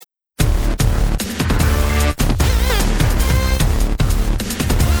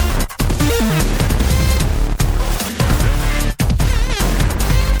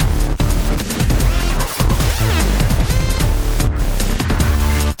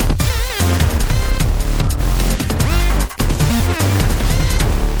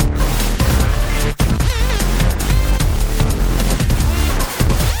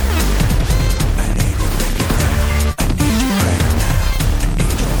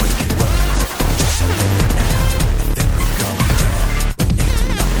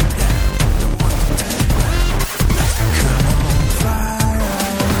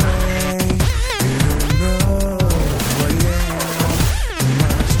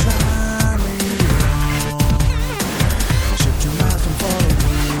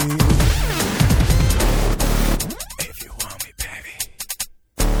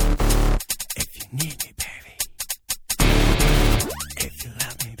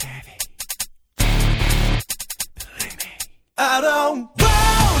I don't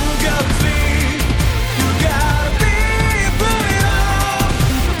want to go to sleep. You gotta be putting on.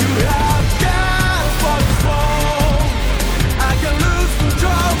 You have got to fall slow. I can lose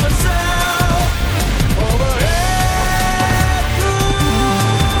control myself. Overhead through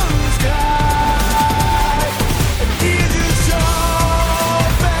the sky. Is you so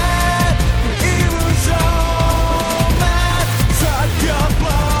bad? Even so mad. Suck your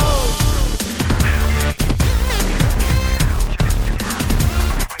blood.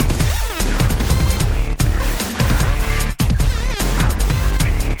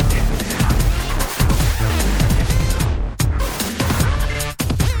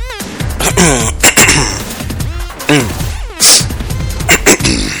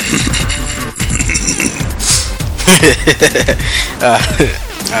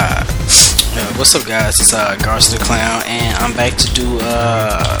 What's up, guys? It's Garza the Clown, and I'm back to do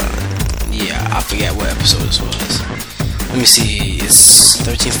I forget what episode this was. Let me see. It's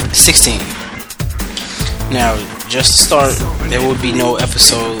 13, 16. Now, just to start, there will be no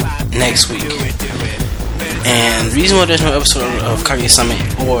episode next week. And the reason why there's no episode of Kage Summit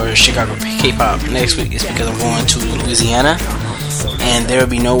or Chicago K-pop next week is because I'm going to Louisiana, and there will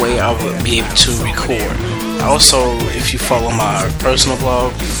be no way I will be able to record. Also, if you follow my personal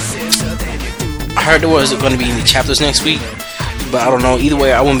blog, I heard there was going to be any chapters next week, but I don't know. Either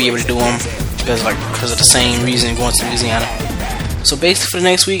way, I won't be able to do them because of the same reason, going to Louisiana. So basically, for the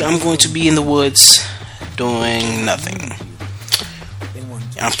next week, I'm going to be in the woods doing nothing.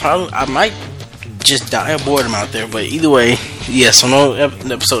 I might just die of boredom out there, but either way, yeah. So no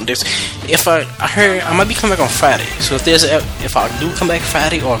episode next. If I heard I might be coming back on Friday. So if I do come back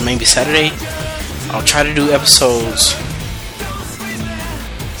Friday or maybe Saturday, I'll try to do episodes.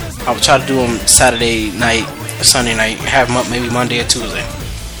 I'll try to do them Saturday night or Sunday night. Have them up maybe Monday or Tuesday.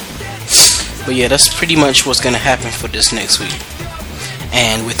 But yeah, that's pretty much what's gonna happen for this next week.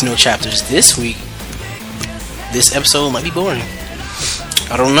 And with no chapters this week, this episode might be boring.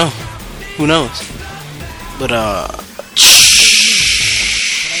 I don't know. Who knows? But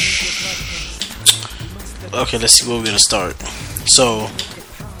okay, let's see where we're gonna start. So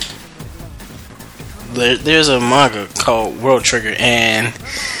there's a manga called World Trigger, and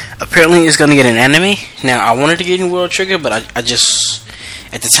apparently it's gonna get an anime. Now I wanted to get in World Trigger, but I just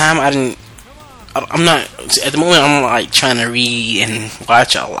at the time I'm not at the moment. I'm like trying to read and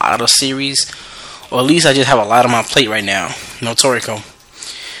watch a lot of series, or at least I just have a lot on my plate right now. No Toriko.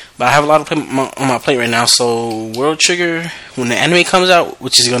 But I have a lot of on my plate right now, so World Trigger, when the anime comes out,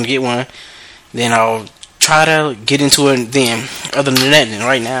 which is going to get one, then I'll try to get into it then. Other than that, then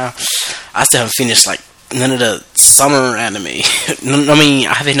right now, I still haven't finished like none of the summer anime. I mean,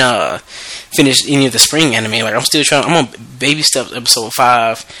 I haven't finished any of the spring anime. Like I'm still trying. I'm on Baby Steps episode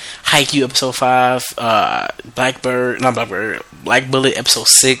 5, Haikyuu episode 5, Black Bullet episode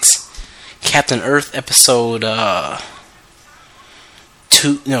 6, Captain Earth episode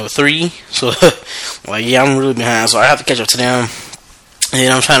 3. So like yeah, I'm really behind, so I have to catch up to them.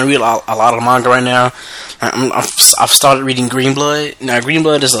 And I'm trying to read a lot of manga right now. I've started reading Green Blood. Now Green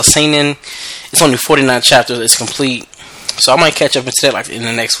Blood is a seinen. It's only 49 chapters. It's complete, so I might catch up into that like in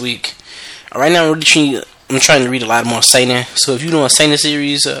the next week. Right now I'm trying to read a lot more seinen. So if you know a seinen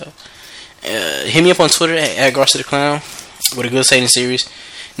series, hit me up on Twitter at Garcia the Clown with a good seinen series.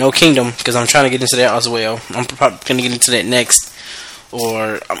 No Kingdom, because I'm trying to get into that as well. I'm probably gonna get into that next.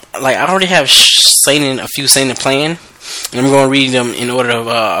 Or like I already have a few seinen playing, and I'm going to read them in order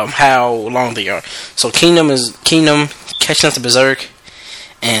of how long they are. So Kingdom, Catching Up to Berserk,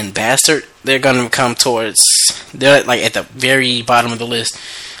 and Bastard. They're going to come towards. They're like at the very bottom of the list.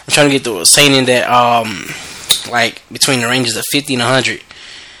 I'm trying to get the seinen that like between the ranges of 50 and 100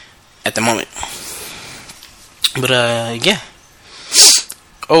 at the moment. But yeah.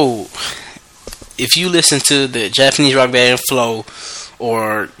 Oh, if you listen to the Japanese rock band Flow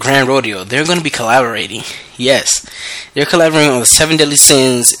or Grand Rodeo, they're going to be collaborating. Yes, they're collaborating on the 7 Deadly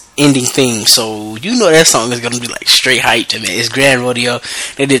Sins ending theme. So you know that song is going to be like straight hype to me. It's Grand Rodeo.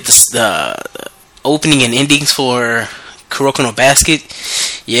 They did the opening and endings for Kuroko no Basket.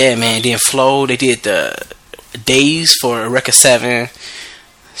 Yeah, man. Then Flow, they did the Days for Eureka 7.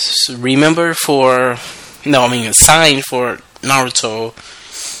 Remember for Sign for Naruto.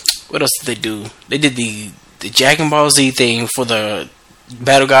 What else did they do? They did the Dragon Ball Z thing for the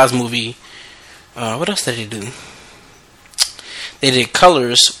Battle Gods movie. What else did they do? They did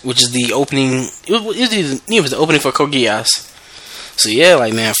Colors, which is the opening. It was the opening for Code Geass. So yeah,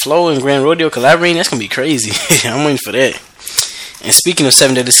 like man, Flow and Grand Rodeo collaborating. That's gonna be crazy. I'm waiting for that. And speaking of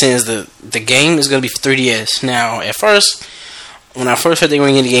 7 Deadly Sins, the game is gonna be for 3DS. Now, at first, when I first heard they were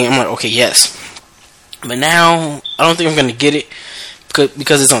going to get the game, I'm like, okay, yes. But now I don't think I'm gonna get it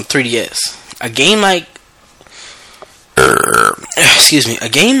because it's on 3DS. A game like excuse me, a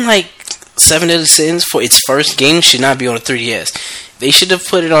game like Seven Deadly Sins for its first game should not be on a 3DS. They should have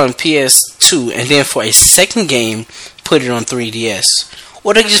put it on PS2 and then for a second game put it on 3DS.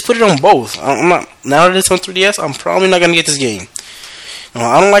 Or they just put it on both. I'm not, now that it's on 3DS, I'm probably not gonna get this game.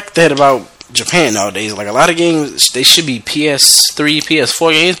 I don't like that about Japan nowadays. Like a lot of games, they should be PS3,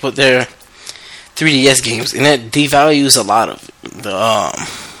 PS4 games, but they're 3DS games, and that devalues a lot of the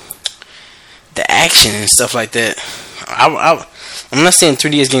action and stuff like that. I'm not saying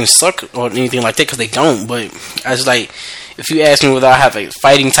 3DS games suck or anything like that because they don't, but I just like, if you ask me whether I have a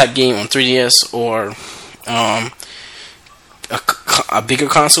fighting type game on 3DS or a bigger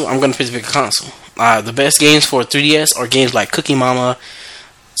console, I'm gonna pick the bigger console. The best games for 3DS are games like Cookie Mama,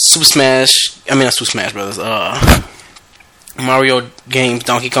 Super Smash. I mean, not Super Smash Brothers. Mario games,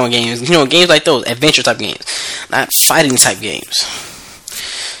 Donkey Kong games. You know, games like those, adventure type games, not fighting type games.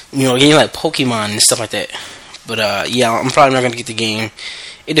 You know, games like Pokemon and stuff like that. But yeah, I'm probably not gonna get the game.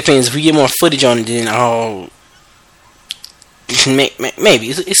 It depends. If we get more footage on it, then I'll maybe.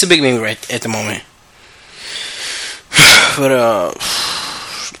 It's a big maybe right at the moment. But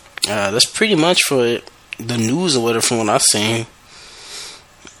that's pretty much for the news or whatever from what I've seen.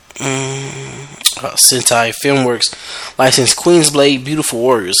 Sentai Filmworks licensed Queensblade Beautiful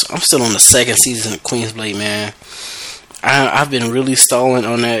Warriors. I'm still on the second season of Queensblade, man. I've been really stalling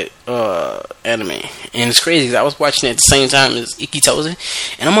on that anime, and it's crazy because I was watching it at the same time as Ikitosen,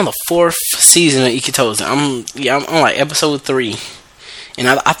 and I'm on the 4th season of Ikitosen. I'm on like episode 3, and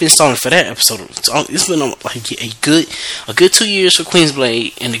I've been stalling for that episode. It's been on like a good 2 years for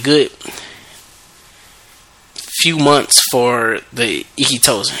Queensblade, and a good few months for the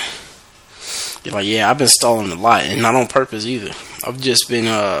Ikitosen. You're like, yeah, I've been stalling a lot, and not on purpose either. I've just been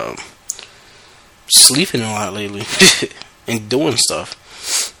sleeping a lot lately and doing stuff.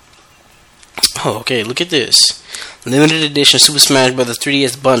 Oh, okay, look at this. Limited edition Super Smash Bros.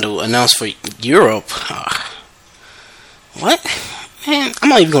 3DS bundle announced for Europe. What? Man, I'm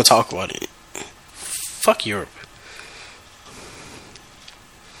not even gonna talk about it. Fuck Europe.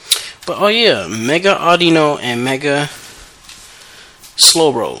 But oh yeah, Mega Audino and Mega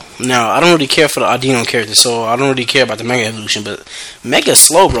Slowbro. Now, I don't really care for the Audino character, so I don't really care about the Mega Evolution, but Mega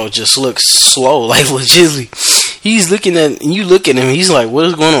Slowbro just looks slow, like legitimately. He's looking at, and you look at him, he's like, what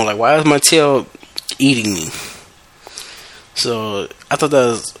is going on? Like, why is my tail eating me? So, I thought that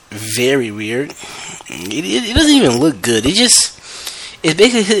was very weird. It doesn't even look good. It's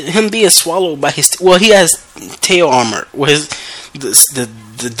basically him being swallowed by his, well, he has tail armor, where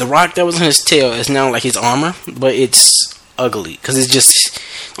the rock that was on his tail is now like his armor, but it's ugly because it's just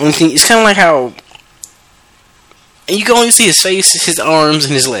only thing. It's kind of like how, and you can only see his face, his arms,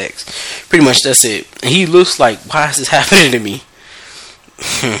 and his legs. Pretty much that's it. And he looks like, why is this happening to me?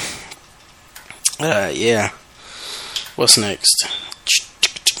 Yeah. What's next?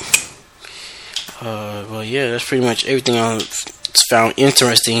 Well, yeah, that's pretty much everything I've found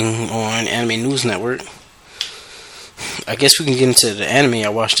interesting on Anime News Network. I guess we can get into the anime I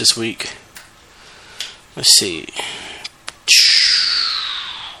watched this week. Let's see.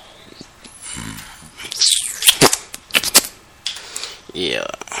 Yeah.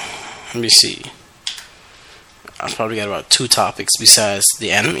 Let me see. I've probably got about 2 topics besides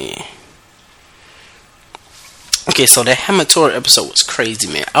the anime. Okay, so the Hamatora episode was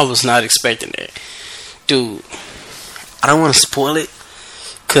crazy, man. I was not expecting that. Dude, I don't want to spoil it,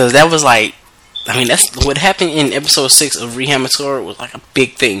 because that was like, I mean, that's what happened in episode 6 of Rehamatora was like a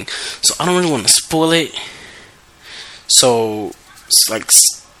big thing. So I don't really want to spoil it. So it's like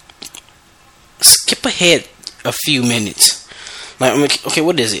skip ahead a few minutes. Like, okay,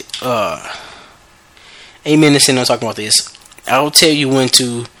 what is it? 8 minutes in, I'm talking about this. I'll tell you where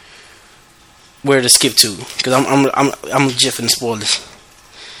to skip to, because I'm legit finna spoil this.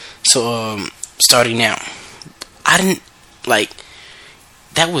 So starting now, I didn't like.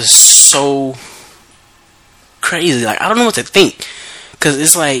 That was so crazy. Like, I don't know what to think, because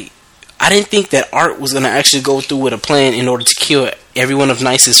it's like, I didn't think that Art was gonna actually go through with a plan in order to kill every one of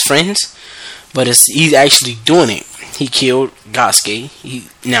Nice's friends, but he's actually doing it. He killed Gasuke.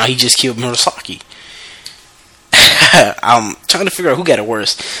 Now he just killed Murasaki. I'm trying to figure out who got it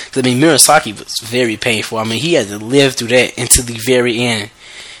worse. Cause, I mean, Murasaki was very painful. I mean, he had to live through that until the very end.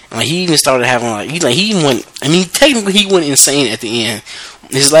 Like, he even started having he went. I mean, technically he went insane at the end.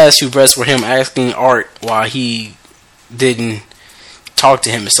 His last few breaths were him asking Art why he didn't talk to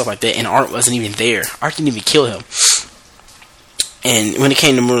him and stuff like that, and Art wasn't even there. Art didn't even kill him. And when it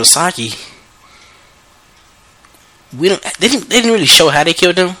came to Murasaki, They didn't really show how they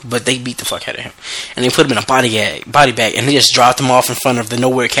killed him, but they beat the fuck out of him, and they put him in a body bag, and they just dropped him off in front of the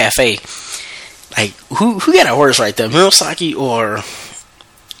Nowhere Cafe. Like, who got it worse right there, Murasaki or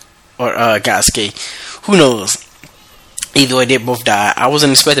Gasuke? Who knows? Either way, they both died. I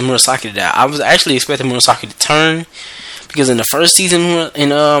wasn't expecting Murasaki to die. I was actually expecting Murasaki to turn, because in the first season in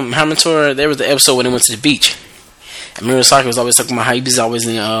Hamatora, there was the episode when they went to the beach, and Murasaki was always talking about how he was always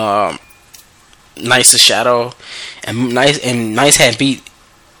in Nice's shadow, and Nice had beat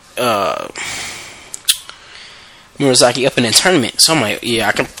Murasaki up in the tournament. So I'm like, yeah,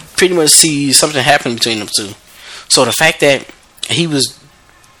 I can pretty much see something happening between them two. So the fact that he was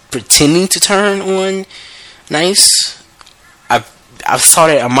pretending to turn on Nice, I saw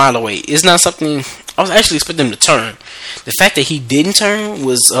that a mile away. It's not something I was actually expecting him to turn. The fact that he didn't turn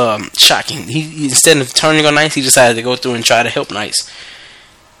was shocking. He instead of turning on Nice, he decided to go through and try to help Nice.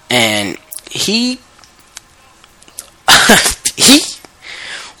 And he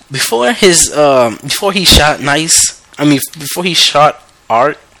before he shot Nice, before he shot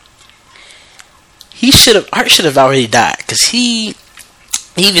Art, Art should have already died, because he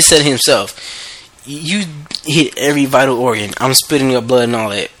even said himself, "You hit every vital organ. I'm spitting your blood and all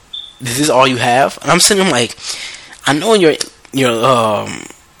that. This is all you have." And I'm sitting there like, I know your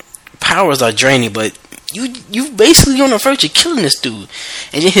powers are draining, but you basically on the verge of killing this dude.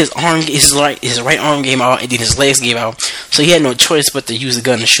 And then his right arm gave out, and then his legs gave out, so he had no choice but to use the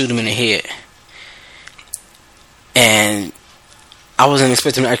gun to shoot him in the head. And I wasn't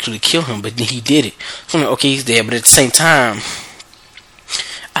expecting him to actually kill him, but then he did it. So I'm like, okay, he's dead. But at the same time,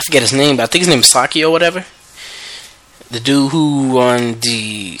 I forget his name, but I think his name is Saki or whatever. The dude who on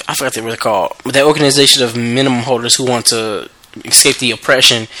I forgot what they were called, but that organization of minimum holders who want to escape the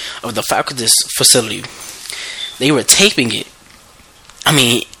oppression of the Falcadis facility. They were taping it,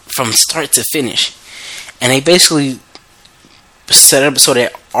 from start to finish. And they basically set up so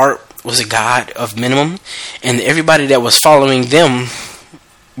that Art was a god of minimum, and everybody that was following them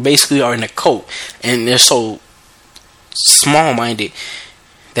basically are in a cult, and they're so small-minded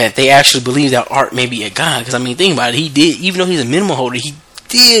that they actually believe that Art may be a god. Because think about it, he did, even though he's a minimum holder, he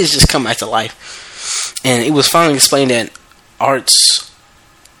did just come back to life. And it was finally explained that Art's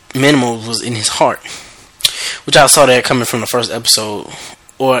minimal was in his heart, which I saw that coming from the first episode,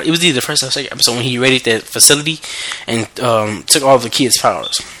 or it was either the first or second episode, when he raided that facility and took all of the kids'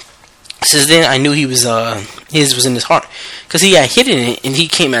 powers. Since then, I knew his was in his heart, because he had hidden it and he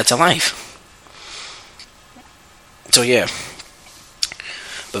came back to life. So yeah.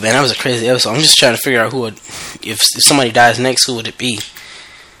 But man, that was a crazy episode. I'm just trying to figure out if somebody dies next, who would it be?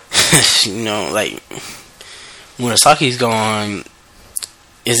 Like Murasaki's gone.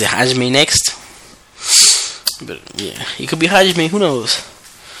 Is it Hajime next? But yeah, it could be Hajime. Who knows?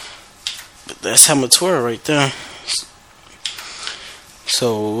 But that's Hamatora right there.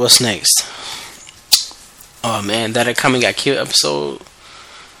 So what's next? Oh man, that Akame got killed episode.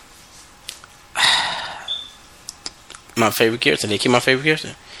 My favorite character. They killed my favorite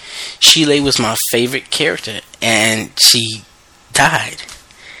character. Shile was my favorite character, and she died.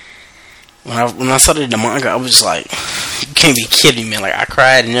 When I started the manga, I was just like, "You can't be kidding me!" Like, I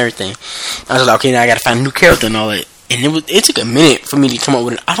cried and everything. I was like, "Okay, now I gotta find a new character and all that." And it took a minute for me to come up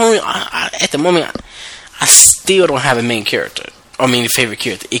with it. At the moment, I still don't have a main character. A favorite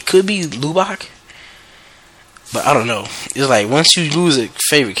character. It could be Lubak, but I don't know. It's like, once you lose a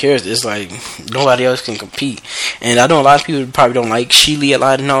favorite character, it's like nobody else can compete. And I know a lot of people probably don't like Shile a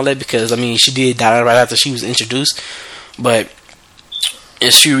lot and all that, because she did die right after she was introduced. But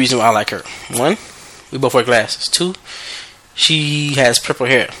there's a few reasons why I like her. One, we both wear glasses. Two, she has purple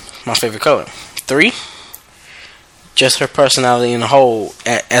hair, my favorite color. Three, just her personality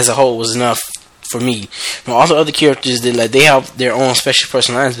as a whole was enough for me. All the other characters, they have their own special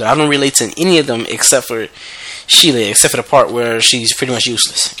personalities, but I don't relate to any of them except for Shile, except for the part where she's pretty much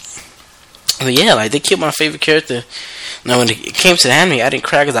useless. But yeah, they killed my favorite character. Now when it came to the anime, I didn't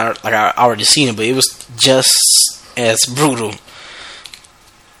cry because I already seen it, but it was just as brutal.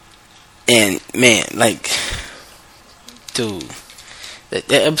 And man, dude, that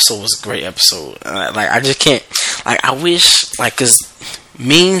episode was a great episode. I just can't. I wish, because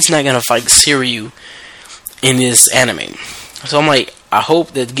Min's not gonna fight Siryu in this anime, so I'm like, I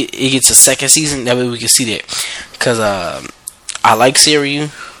hope that it gets a second season. That way we can see that, because I like Siryu.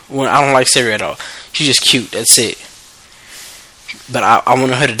 Well, I don't like Siryu at all. She's just cute. That's it. But I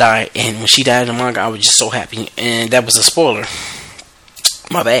wanted her to die, and when she died in the manga, I was just so happy. And that was a spoiler.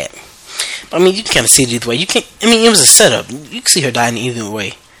 My bad. But, you can kind of see it either way. You can't. It was a setup. You can see her dying either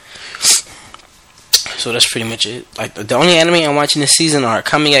way. So that's pretty much it. The only anime I'm watching this season are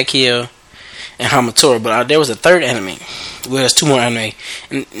Akame ga Kill and Hamatora. But there was a third anime. Well, there's two more anime,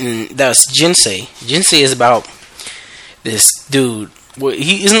 and that's Jinsei. Jinsei is about this dude. Well,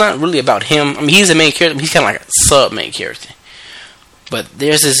 he is not really about him. I mean, he's the main character, but he's kind of like a sub-main character. But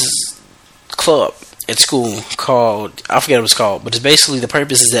there's this club at school called, I forget what it's called, but it's basically the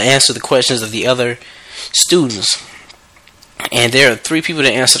purpose is to answer the questions of the other students. And there are three people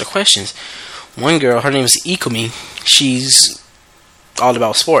that answer the questions. One girl, her name is Ikumi. She's all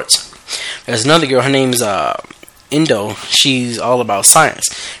about sports. There's another girl, her name is Indo. She's all about science.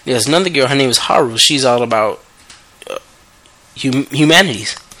 There's another girl, her name is Haru. She's all about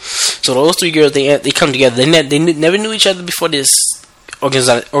humanities. So those three girls, they come together. They never knew each other before this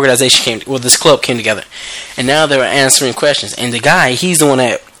organization came. Well, this club came together, and now they're answering questions. And the guy, he's the one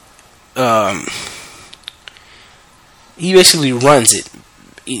that he basically runs it.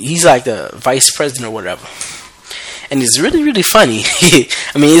 He's like the vice president or whatever. And it's really, really funny.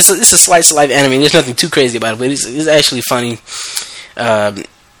 I mean, it's a slice of life anime. There's nothing too crazy about it, but it's actually funny. It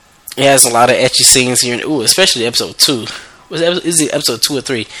has a lot of ecchi scenes here. Ooh, especially episode 2. Is it episode 2 or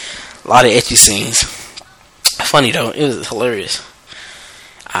 3? A lot of ecchi scenes. Funny though. It was hilarious.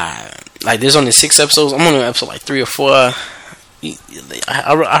 Like, there's only 6 episodes. I'm on episode like 3 or 4.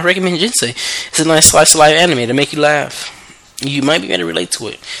 I recommend Jinsei. It's a nice slice of life anime to make you laugh. You might be able to relate to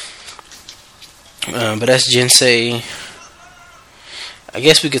it. But that's Jinsei. I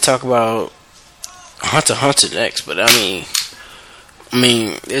guess we could talk about Hunter x Hunter next, but I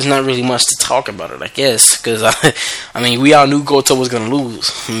mean, there's not really much to talk about it, I guess, because I mean, we all knew Goto was gonna lose.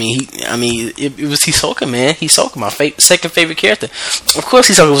 I mean, it was Hisoka, man. Hisoka, my second favorite character. Of course,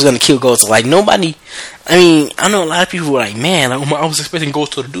 Hisoka was gonna kill Goto. Like, nobody. I mean, I know a lot of people were like, man, I was expecting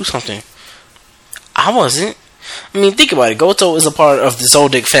Goto to do something. I wasn't. I mean, think about it. Goto is a part of the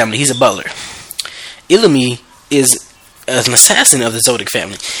Zodiac family. He's a butler. Illumi is an assassin of the Zodiac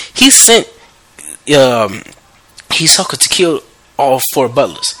family. He sent Hisoka to kill all 4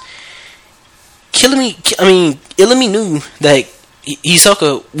 butlers. Illumi knew that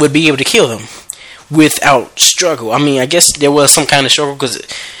Hisoka would be able to kill them without struggle. I mean, I guess there was some kind of struggle because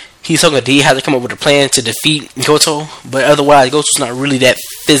Hisoka did have to come up with a plan to defeat Goto, but otherwise Goto's not really that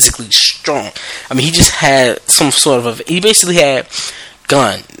physically strong. I mean, he just had some sort of he basically had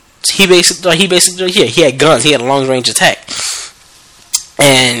guns. He had guns. He had a long range attack,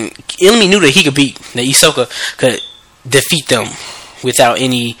 and Illumi knew that Hisoka could defeat them without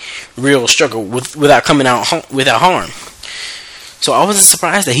any real struggle, without coming out without harm. So I wasn't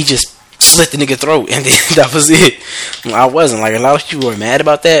surprised that he just slit the nigga throat, and then that was it. I wasn't. Like, a lot of people were mad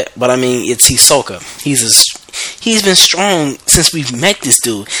about that, but I mean, it's Hisoka. He's been strong since we've met this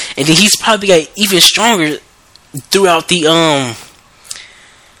dude, and then he's probably got even stronger throughout the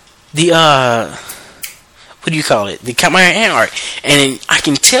what do you call it? The Chimera Ant arc. And I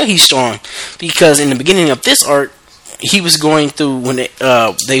can tell he's strong because in the beginning of this arc, he was going through when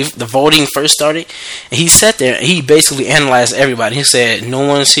the voting first started, and he sat there and he basically analyzed everybody. He said, no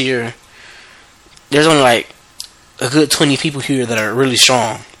one's here. There's only like a good 20 people here that are really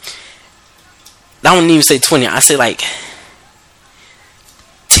strong. I wouldn't even say 20. I say like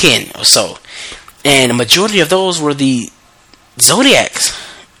 10 or so. And the majority of those were the Zodiacs.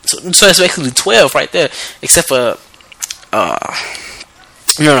 So it's basically 12 right there, except for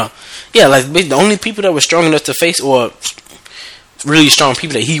yeah, like the only people that were strong enough to face, or really strong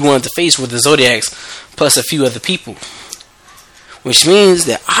people that he wanted to face, were the Zodiacs plus a few other people, which means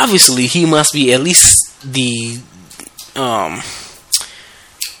that obviously he must be at least the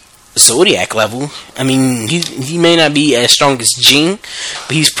Zodiac level. I mean, he may not be as strong as Jin,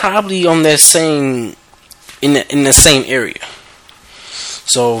 but he's probably on that same in the same area.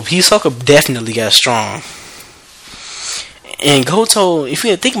 So Hisoka definitely got strong. And Goto, if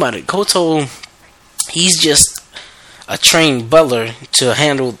you think about it, Goto, he's just a trained butler to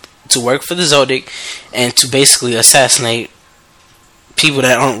work for the Zodiac and to basically assassinate people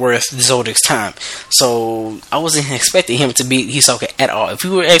that aren't worth the Zodiac's time. So I wasn't expecting him to beat Hisoka at all. If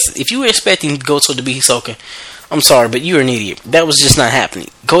you were expecting Goto to beat Hisoka, I'm sorry, but you're an idiot. That was just not happening.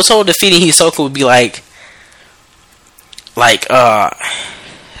 Goto defeating Hisoka would be like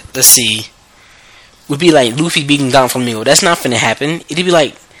let's see, would be like Luffy beating Don Flamingo. That's not finna happen. It'd be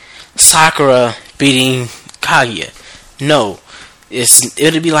like Sakura beating Kaguya. No.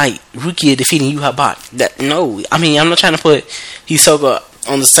 It'd be like Rukia defeating Yhwach. No. I mean, I'm not trying to put Hisoka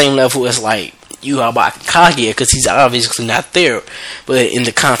on the same level as like Yhwach and Kaguya, because he's obviously not there. But in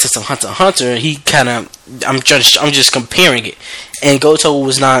the context of Hunter x Hunter, he kind of, I'm just comparing it. And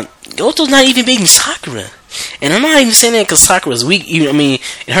Goto's not even beating Sakura. And I'm not even saying that because Sakura's weak. I mean,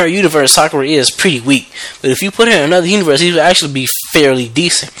 in her universe, Sakura is pretty weak. But if you put her in another universe, he would actually be fairly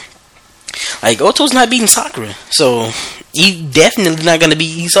decent. Like, Goto's not beating Sakura, so he definitely not gonna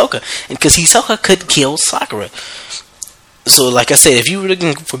beat Hisoka, because Hisoka could kill Sakura. So, like I said, if you're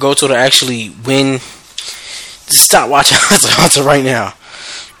looking for Goto to actually win, just stop watching Hunter right now.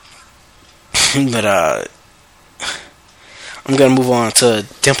 But I'm gonna move on to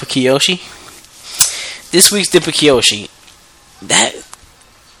Dempa Kiyoshi. This week's Dempa Kiyoshi, that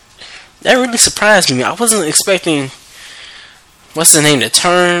really surprised me. I wasn't expecting what's the name to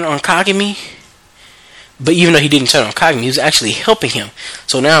turn on Kagami, but even though he didn't turn on Kagami, he was actually helping him.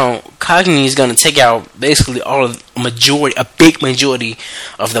 So now Kagami is gonna take out basically a big majority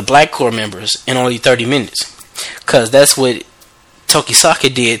of the Black Corps members in only 30 minutes, because that's what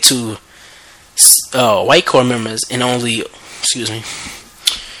Tokisaka did to White Corps members in only. Excuse me.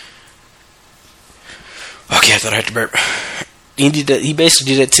 Okay, I thought I had to burp. He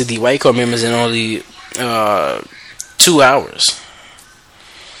basically did it to the White Corps members in only 2 hours.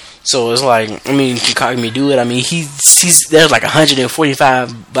 So it's like, I mean, can Kagami do it? I mean, there's like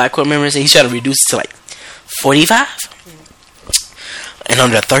 145 Black Corps members, and he's trying to reduce it to like 45 in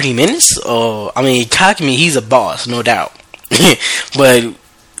under 30 minutes. I mean, Kagami, he's a boss, no doubt. But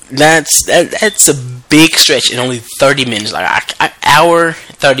that's a big stretch in only 30 minutes. Like an hour,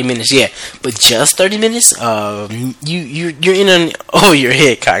 30 minutes, yeah. But just 30 minutes, you're in your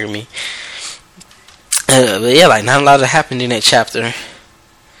head, Kagami. But yeah, like not a lot happened in that chapter.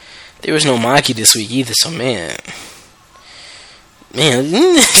 There was no Maki this week either, so man,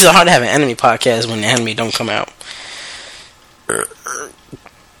 it's hard to have an anime podcast when the anime don't come out.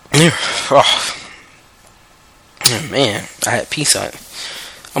 Oh, man, I had peace out.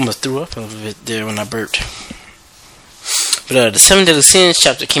 I almost threw up a little bit there when I burped. But the 7 Deadly Sins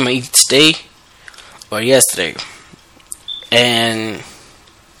chapter came out either today or yesterday. And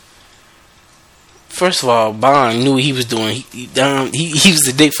first of all, Bond knew what he was doing. He was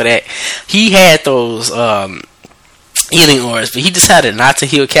the dick for that. He had those healing auras, but he decided not to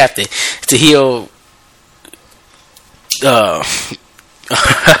heal Captain, to heal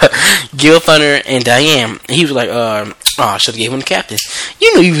Gil Thunder and Diane. And he was like, I should have gave him the Captain.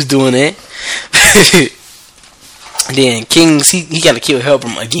 You knew he was doing that. Then Kings, he got to kill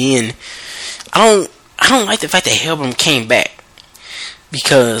Hellbrum again. I don't like the fact that Hellbrum came back,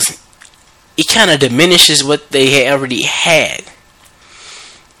 because it kind of diminishes what they had already had.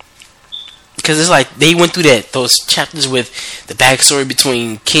 Because it's like they went through those chapters with the backstory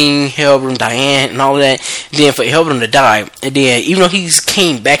between King, Hellbrum, Diane, and all of that. And then for Hellbrum to die, and then even though he's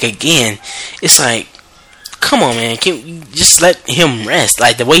came back again, it's like, come on, man, can you just let him rest?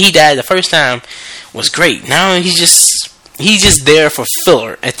 Like the way he died the first time was great. Now he's just there for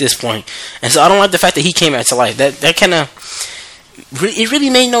filler at this point. And so I don't like the fact that he came back to life. That kind of, it really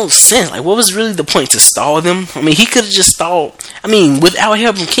made no sense. Like, what was really the point to stall them? I mean, he could have just stalled. I mean, without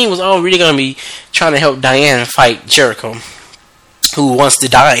help from King was already going to be trying to help Diane fight Jericho, who wants to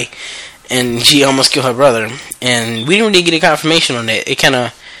die, and she almost killed her brother. And we didn't really get a confirmation on that. It kind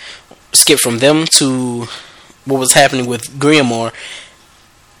of skipped from them to what was happening with Grimoire,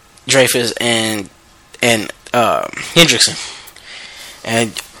 Dreyfus, and Hendrickson.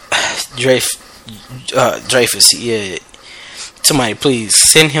 And Dreyfus, yeah. Somebody please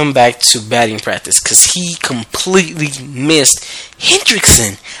send him back to batting practice, because he completely missed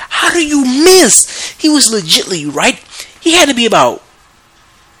Hendrickson. How do you miss? He was legitly right. He had to be about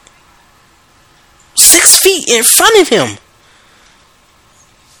 6 feet in front of him.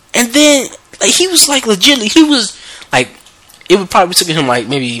 And then, like, he was like legitly, he was like, it would probably took him like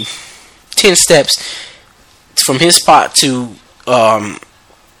maybe 10 steps from his spot to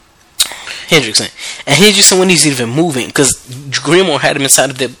Hendrickson. And Hendrickson wasn't even moving, because Grimoire had him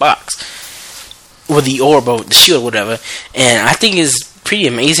inside of that box with the orb or the shield or whatever. And I think it's pretty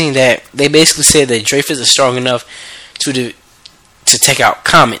amazing that they basically said that Dreyfus is strong enough to take out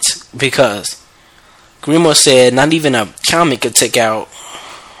comets, because Grimoire said not even a comet could take out,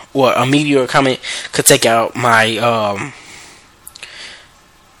 or a meteor comet could take out my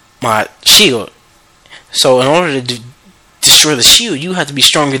my shield. So in order to destroy the shield, you have to be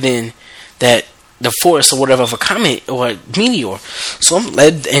stronger than the force or whatever of a comet or a meteor. So I'm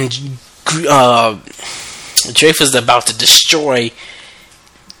led, and Dreyfus is about to destroy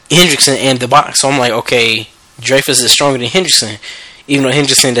Hendrickson and the box. So I'm like, okay, Dreyfus is stronger than Hendrickson, even though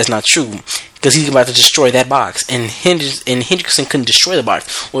Hendrickson, that's not true, because he's about to destroy that box, and Hendrickson couldn't destroy the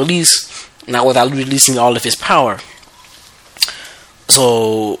box, or at least not without releasing all of his power.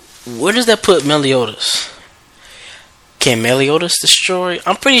 So where does that put Meliodas? Can Meliodas destroy?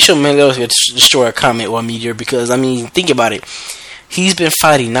 I'm pretty sure Meliodas could destroy a comet or a meteor, because, I mean, think about it. He's been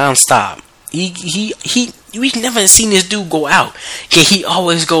fighting non-stop. We've never seen this dude go out, yet he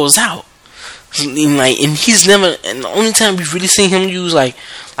always goes out. And he's never. And the only time we've really seen him use like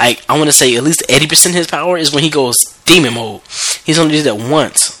I want to say at least 80% of his power is when he goes demon mode. He's only did that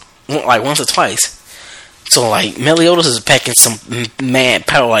once or twice. So like Meliodas is packing some mad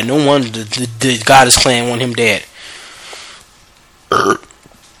power. Like no wonder the Goddess clan want him dead.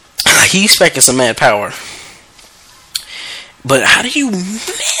 He's packing some mad power. But how do you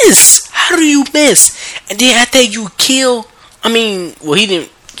miss? How do you miss? And then after you kill, he didn't.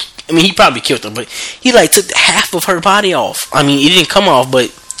 He probably killed her, but he like took half of her body off. It didn't come off,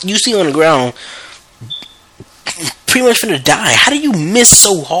 but you see on the ground, pretty much finna die. How do you miss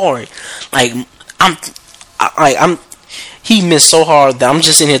so hard? He missed so hard that I'm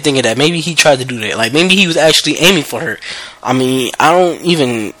just in here thinking that maybe he tried to do that. Like maybe he was actually aiming for her. I don't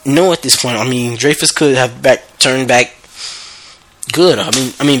even know at this point. Dreyfus could have turned back good.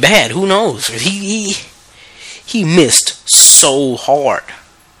 Bad. Who knows? He missed so hard.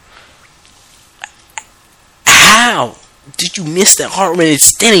 How did you miss that hard when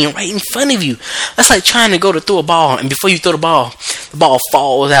it's standing right in front of you? That's like trying to go to throw a ball, and before you throw the ball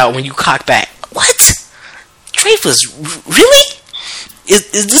falls out when you cock back. What? Dreyfus, really?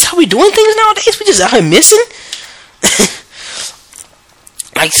 Is this how we doing things nowadays? We just out here missing?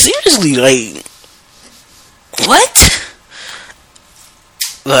 Like seriously, like what?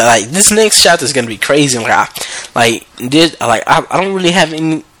 Like this next chapter is gonna be crazy. I don't really have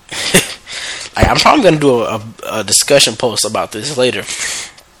any. I'm probably gonna do a discussion post about this later.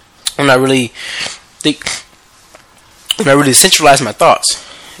 When I really centralize my thoughts,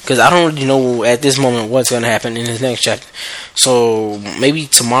 because I don't really know at this moment what's gonna happen in this next chapter. So maybe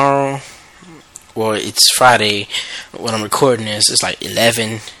tomorrow, or it's Friday when I'm recording this. It's like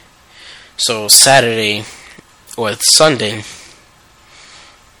 11. So Saturday or Sunday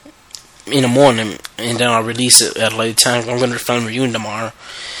in the morning, and then I'll release it at a later time. I'm gonna film a reunion tomorrow.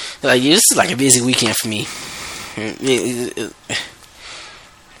 This is like a busy weekend for me.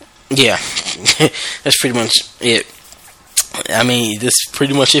 Yeah, that's pretty much it. This is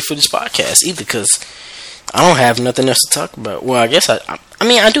pretty much it for this podcast. Either because I don't have nothing else to talk about. Well, I guess I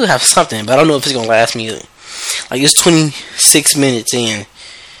do have something, but I don't know if it's gonna last me. Like it's 26 minutes in.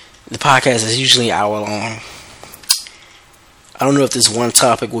 The podcast is usually an hour long. I don't know if this one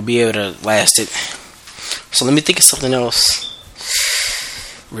topic will be able to last it. So let me think of something else.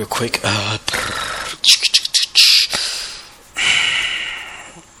 Real quick. No.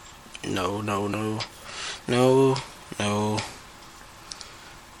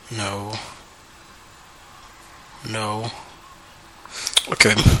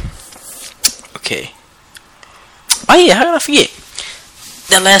 Okay. Oh yeah, how did I forget?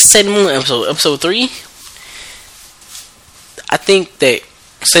 That last Sailor Moon episode 3. I think that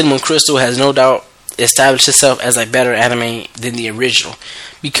Sailor Moon Crystal has no doubt established itself as a better anime than the original,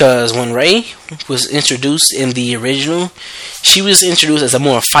 because when Rei was introduced in the original, she was introduced as a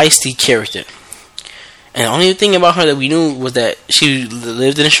more feisty character, and the only thing about her that we knew was that she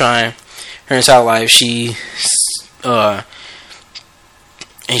lived in a shrine her entire life.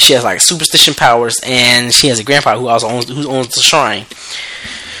 And she has like superstition powers, and she has a grandpa who owns the shrine.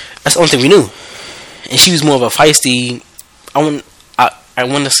 That's the only thing we knew, and she was more of a feisty. I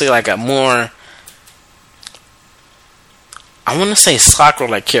want to say like a more. I want to say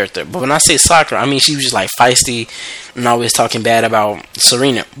Sakura-like character, but when I say Sakura, she was just like feisty and always talking bad about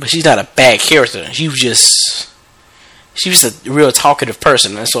Serena. But she's not a bad character. She was just a real talkative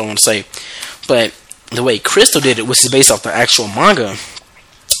person. That's what I want to say. But the way Crystal did it, which is based off the actual manga,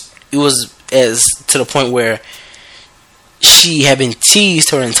 it was as to the point where she had been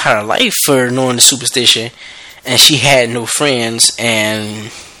teased her entire life for knowing the superstition, and she had no friends,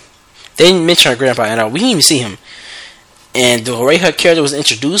 and they didn't mention her grandpa at all. We didn't even see him. And the way her character was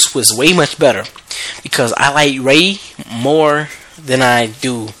introduced was way much better, because I like Rei more than I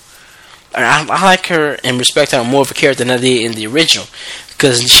do. I like her and respect her more of a character than I did in the original,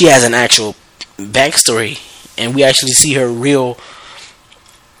 because she has an actual backstory, and we actually see her real.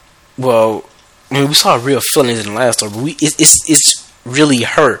 Well, we saw her real feelings in the last story, but it's really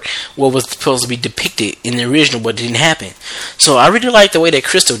her what was supposed to be depicted in the original, but didn't happen. So I really like the way that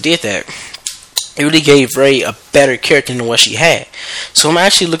Crystal did that. It really gave Rei a better character than what she had. So I'm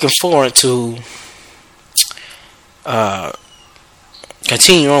actually looking forward to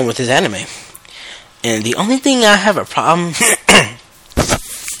continue on with this anime. And the only thing I have a problem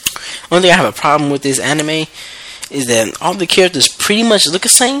with this anime is that all the characters pretty much look the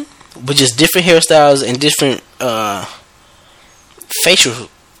same, but just different hairstyles and different facial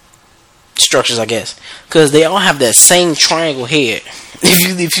structures, I guess, because they all have that same triangle head.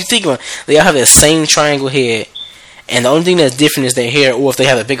 If you think about it, they all have that same triangle head, and the only thing that's different is their hair, or if they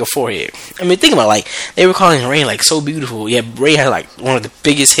have a bigger forehead. I mean, think about it, like they were calling Ray like so beautiful. Yeah, Ray had like one of the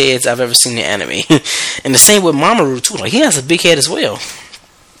biggest heads I've ever seen in anime, and the same with Mamoru too. Like he has a big head as well.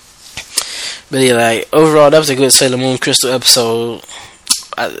 But yeah, like overall, that was a good Sailor Moon Crystal episode.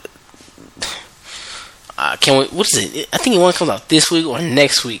 I can't wait. What is it? I think one comes out this week or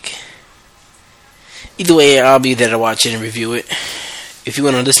next week. Either way, I'll be there to watch it and review it. If you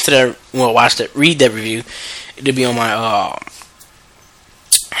want to listen to that, well, watch that, read that review, it'll be on my.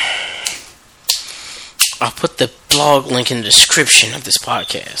 I'll put the blog link in the description of this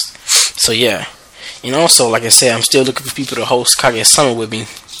podcast. So yeah, and also, like I said, I'm still looking for people to host Kage Summer with me.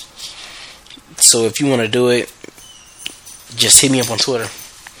 So if you want to do it, just hit me up on Twitter.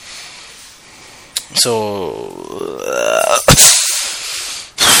 So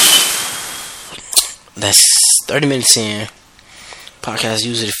that's 30 minutes in. Podcast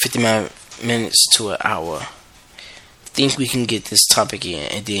usually 59 minutes to an hour. I think we can get this topic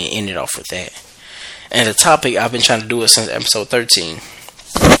in and then end it off with that. And the topic, I've been trying to do it since episode 13.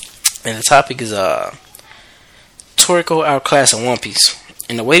 And the topic is Toriko outclassed in One Piece.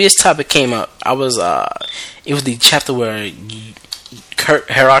 And the way this topic came up, it was the chapter where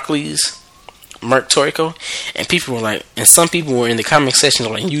Heracles murked Toriko, and people were like, and some people were in the comment section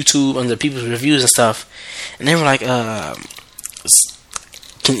on like YouTube under people's reviews and stuff, and they were like, has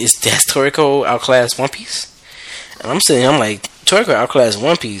Toriko outclassed One Piece? And I'm like, Toriko outclassed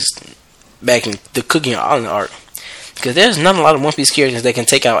One Piece back in the Cooking Island arc, because there's not a lot of One Piece characters that can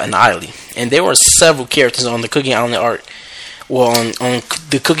take out an island, and there were several characters on the Cooking Island arc, well, on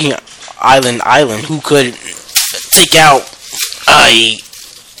the Cooking Island who could take out a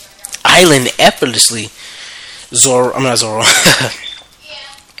island effortlessly. Zebra,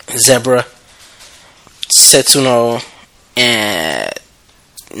 Setsuno, and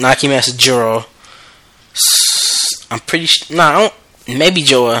Naki Master Jiro. I'm pretty sure. Maybe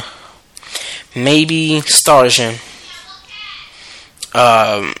Joa, maybe Starjin.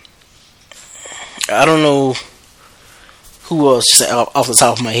 I don't know who else off the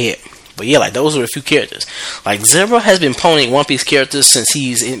top of my head. But yeah, like those were a few characters. Like Zebra has been ponying One Piece characters since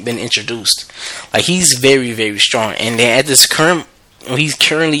he's been introduced. Like he's very, very strong. And then at this current, he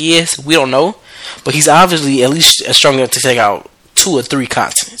currently is, we don't know, but he's obviously at least strong enough to take out 2 or 3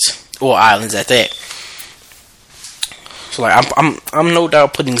 continents or islands at that. So like I'm no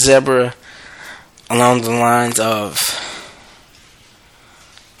doubt putting Zebra along the lines of,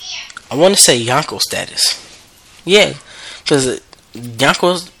 I want to say Yonko status. Yeah, because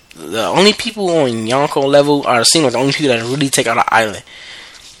Yonko's. The only people on Yonko level seem like the only people that really take out an island.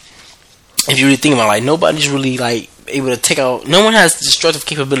 If you really think about it, like nobody's really like able to take out. No one has destructive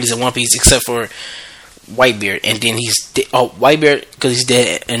capabilities in One Piece except for Whitebeard, and then he's Whitebeard because he's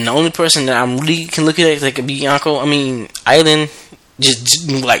dead. And the only person that I'm really can look at that could be Island,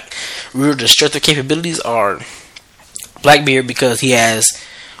 just like real destructive capabilities are Blackbeard because he has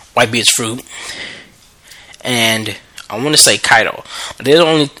Whitebeard's fruit, and I want to say Kaido. They're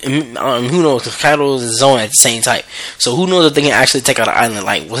only who knows, because Kaido is his own at the same type. So who knows if they can actually take out an island?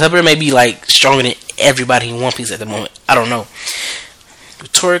 Like whatever may be like stronger than everybody in One Piece at the moment. I don't know.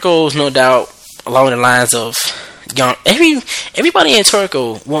 Toriko is no doubt along the lines of everybody in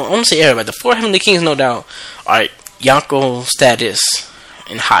Toriko. Well, I'm gonna say everybody. The 4 Heavenly Kings, no doubt, are Yonko status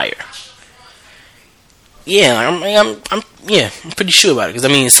and higher. Yeah, I'm pretty sure about it,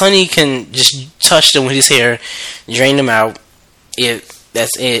 because Sunny can just touch them with his hair, drain them out.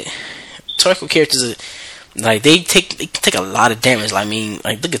 That's it. Toriko characters like they take a lot of damage. Like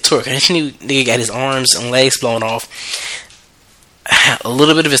look at Toriko. This nigga got his arms and legs blown off, a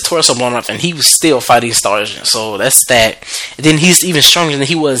little bit of his torso blown off, and he was still fighting Starjin. So that's that. And then he's even stronger than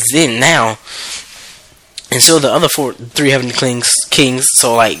he was then now. And so the other 3 Heavenly Kings.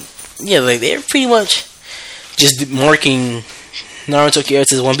 So like they're pretty much just marking Naruto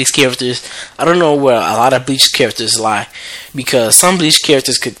characters, One Piece characters. I don't know where a lot of Bleach characters lie, because some Bleach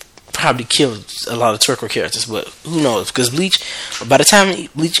characters could probably kill a lot of Toriko characters, but who knows? Because Bleach, by the time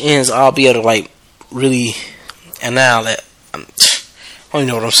Bleach ends, I'll be able to like really annihilate. I don't even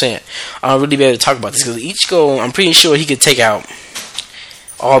know what I'm saying. I'll really be able to talk about this, because Ichigo, I'm pretty sure he could take out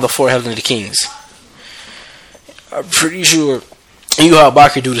all the 4 Heavenly Kings. I'm pretty sure Yu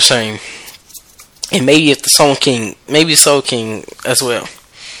Haibaki do the same. And maybe if the Soul King as well.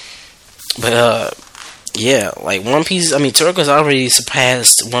 But yeah, like One Piece, Toriko's already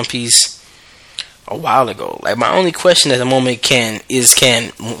surpassed One Piece a while ago. Like my only question at the moment can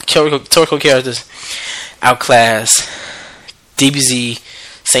Toriko characters outclass DBZ,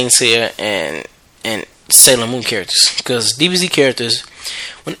 Saint Seiya, and Sailor Moon characters? Because DBZ characters,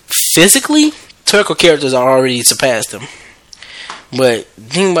 physically, Turco characters are already surpassed them. But the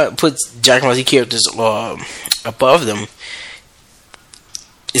thing about puts Dragon Ball Z characters above them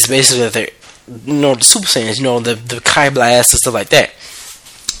is basically that they're, the Super Saiyans, the Kai Blast and stuff like that.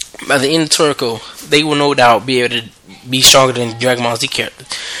 By the end of Turco, they will no doubt be able to be stronger than Dragon Ball Z characters.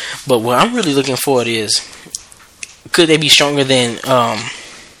 But what I'm really looking for is, could they be stronger than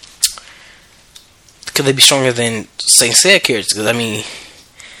Saint Seiya characters? Because I mean,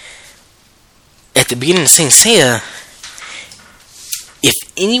 at the beginning of Saint Seiya, if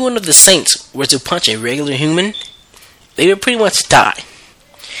any one of the Saints were to punch a regular human, they would pretty much die.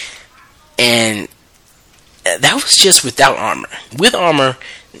 And that was just without armor. With armor,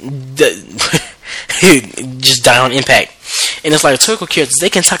 just die on impact. And it's like Turco characters, they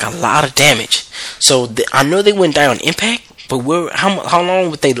can take a lot of damage. So I know they wouldn't die on impact, but how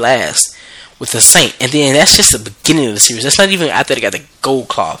long would they last with the Saint? And then that's just the beginning of the series. That's not even after they got the gold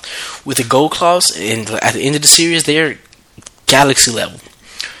cloth. With the gold cloths, and at the end of the series, they're galaxy level.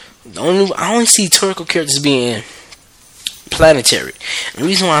 I only see Turco characters being planetary. And the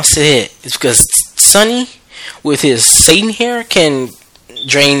reason why I say that is because Sunny, with his Satan hair, can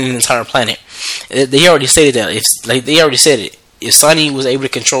drain an entire planet. They already stated that. If Sunny was able to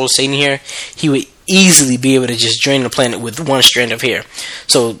control Satan hair, he would easily be able to just drain the planet with one strand of hair.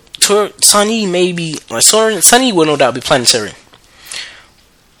 So Sunny Sunny will no doubt be planetary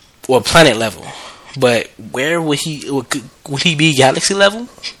or planet level. But where would he be galaxy level?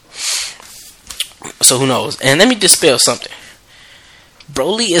 So who knows? And let me dispel something.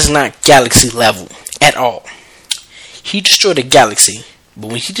 Broly is not galaxy level at all. He destroyed a galaxy. But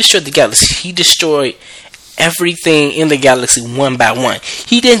when he destroyed the galaxy, he destroyed everything in the galaxy one by one.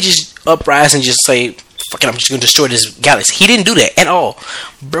 He didn't just uprise and just say, fuck it, I'm just going to destroy this galaxy. He didn't do that at all.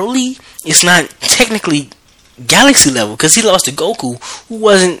 Broly is not technically galaxy level because he lost to Goku, who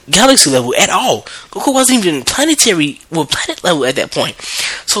wasn't galaxy level at all. Goku wasn't even planet level at that point.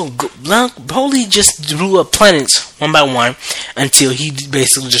 So Broly just drew up planets one by one until he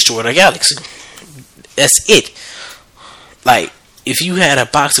basically destroyed a galaxy. That's it. Like, if you had a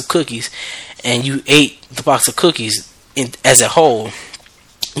box of cookies and you ate the box of cookies as a whole,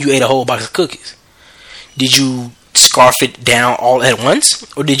 you ate a whole box of cookies. Did you scarf it down all at once,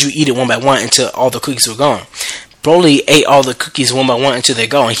 or did you eat it one by one until all the cookies were gone? Broly ate all the cookies one by one until they're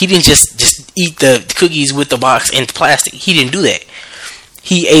gone. He didn't just eat the cookies with the box and the plastic. He didn't do that.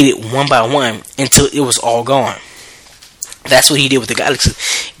 He ate it one by one until it was all gone. That's what he did with the galaxy.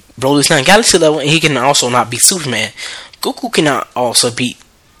 Broly's not galaxy level, and he can also not beat Superman. Goku cannot also beat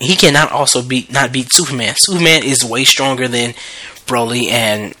Superman. Superman is way stronger than Broly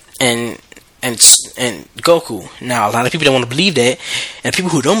and Goku. Now, a lot of people don't want to believe that, and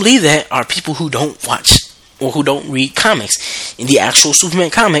people who don't believe that are people who don't watch or who don't read comics. In the actual Superman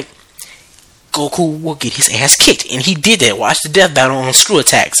comic, Goku will get his ass kicked, and he did that. Watch the death battle on Screw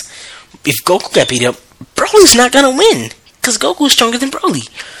Attacks. If Goku got beat up, Broly's not gonna win because Goku is stronger than Broly.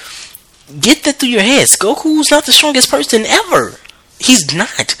 Get that through your heads. Goku's not the strongest person ever. He's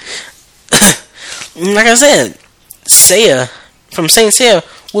not. Like I said, Seiya from Saint Seiya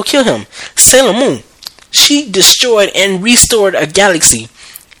will kill him. Sailor Moon, she destroyed and restored a galaxy.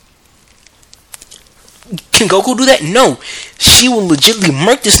 Can Goku do that? No. She will legitimately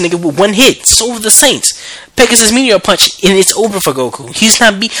murk this nigga with one hit. So will the Saints. Pegasus Meteor Punch, and it's over for Goku. He's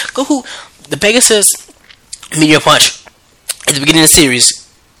not Goku. The Pegasus Meteor Punch at the beginning of the series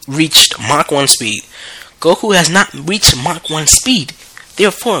reached Mach 1 speed. Goku has not reached Mach 1 speed.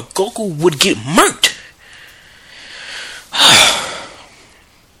 Therefore, Goku would get murked.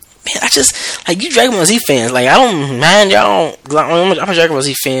 Man, I just, like, you Dragon Ball Z fans, like, I don't mind y'all. I'm a Dragon Ball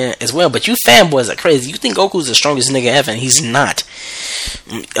Z fan as well, but you fanboys are crazy. You think Goku's the strongest nigga ever, and he's not.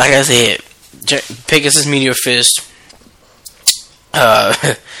 Like I said, Pegasus Meteor Fist,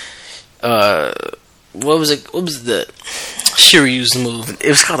 what was the Shiryu's move? It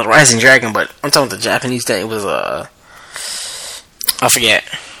was called the Rising Dragon, but I'm talking the Japanese thing. It was I forget.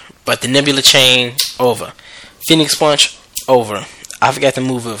 But the Nebula Chain, over. Phoenix Punch, over. I forgot the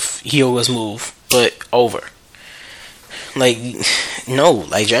move of Hyoga's move, but over. Like, no,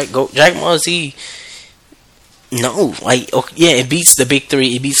 like Dragon Ball Z. No, like, okay, yeah, it beats the big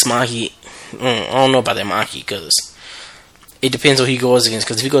three. It beats Maki. I don't know about that Maki because it depends who he goes against.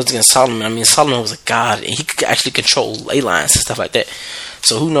 Because if he goes against Solomon, I mean, Solomon was a god and he could actually control ley lines and stuff like that.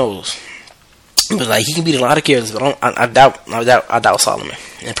 So who knows? But like, he can beat a lot of characters, but I doubt Solomon,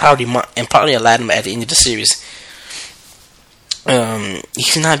 and probably Aladdin at the end of the series.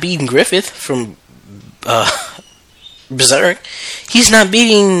 He's not beating Griffith from Berserk. He's not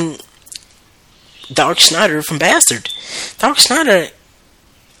beating Dark Snyder from Bastard. Dark Snyder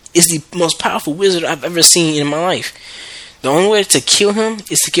is the most powerful wizard I've ever seen in my life. The only way to kill him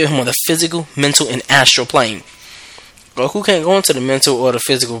is to kill him on the physical, mental, and astral plane. Goku can't go into the mental or the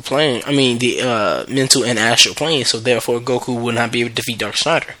physical plane. I mean, the mental and astral plane. So therefore, Goku would not be able to defeat Dark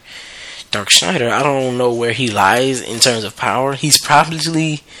Schneider. Dark Schneider, I don't know where he lies in terms of power. He's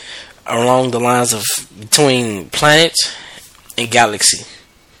probably along the lines of between planet and galaxy.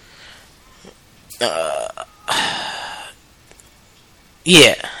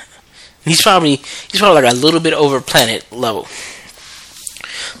 Yeah, he's probably like a little bit over planet level.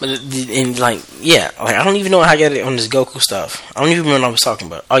 But and like yeah, like I don't even know how I got it on this Goku stuff. I don't even remember what I was talking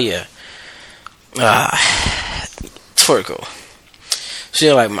about. Oh yeah, Toriko. So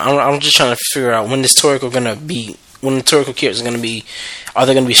yeah, like I'm just trying to figure out when this Toriko gonna be. When the Toriko characters are gonna be, are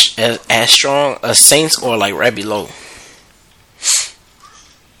they gonna be as strong as Saints or like right below?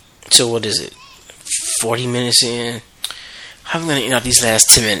 So what is it? 40 minutes in. How am I gonna end out these last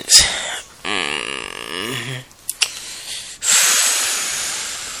 10 minutes?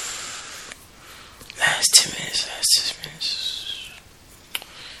 Last 10 minutes.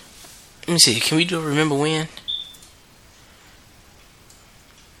 Let me see. Can we do a remember when?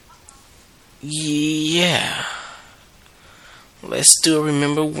 Yeah. Let's do a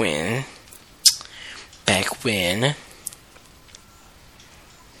remember when. Back when.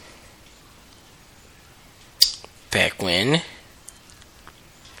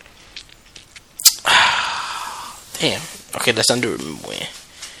 Damn. Okay, let's undo remember when.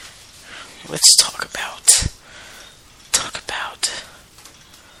 Let's talk about.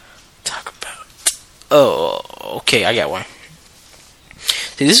 Oh, okay, I got one.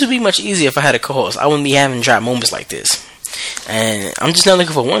 See, this would be much easier if I had a co-host. I wouldn't be having dry moments like this. And I'm just not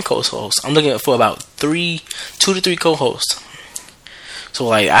looking for one co-host. I'm looking for about 2 to 3 co-hosts. So,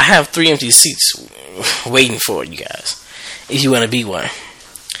 like, I have 3 empty seats waiting for you guys, if you want to be one.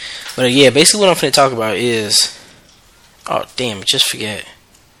 But yeah, basically what I'm going to talk about is... Oh, damn, I just forget.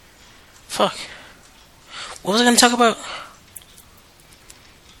 Fuck. What was I going to talk about?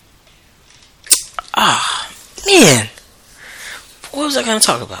 Ah, man. What was I going to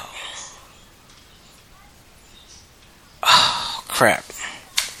talk about? Oh, crap.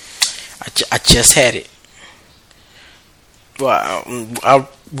 I just had it. Well, I'll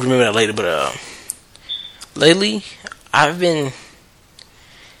remember that later, but lately, I've been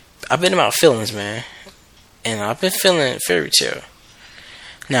about feelings, man. And I've been feeling Fairy Tail.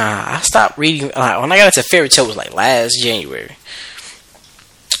 Now, I stopped reading, when I got into Fairy Tail, it was like last January.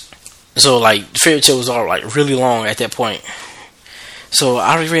 So, like, Fairy Tail was all, like, really long at that point. So,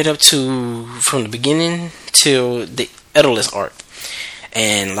 I read up to, from the beginning till the Edolus arc.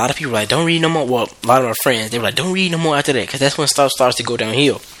 And a lot of people were like, don't read no more. Well, a lot of my friends, they were like, don't read no more after that, because that's when stuff starts to go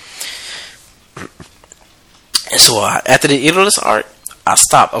downhill. And so, after the Edolus arc, I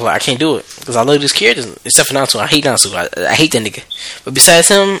stopped. I was like, I can't do it, because I love this character, except for Natsu. I hate Natsu. I hate that nigga. But besides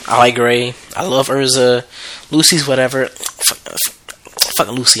him, I like Gray. I love Urza. Lucy's whatever.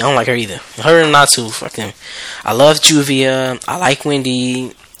 Fucking Lucy. I don't like her either. Her and Natsu, fucking. I love Juvia. I like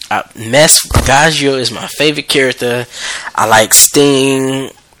Wendy. Gajio is my favorite character. I like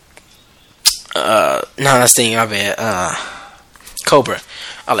Sting. No, not Sting. My bad. Cobra.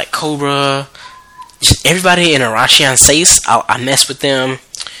 I like Cobra. Just everybody in Arashi and Sace, I mess with them.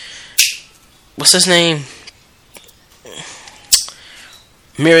 What's his name?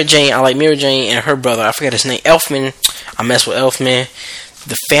 Mira Jane. I like Mira Jane and her brother. I forget his name. Elfman. I mess with Elfman.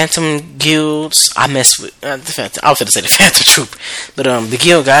 The Phantom Guilds. I mess with the Phantom. I was going to say the Phantom Troop, but the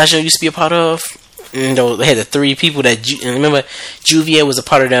guild Gajio used to be a part of. You know, they had the 3 people that. And remember, Juvia was a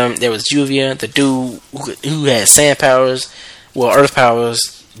part of them. There was Juvia, the dude who had sand powers, well, earth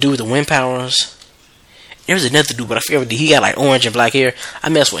powers. Dude with the wind powers. There was another dude, but I forget what he got, like orange and black hair. I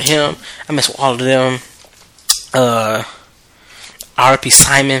mess with him. I mess with all of them. R.P.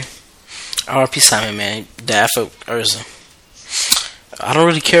 Simon. R.P. Simon, man. Died for Urza. I don't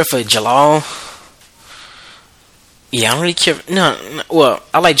really care for Jalal. Yeah, I don't really care. No, well,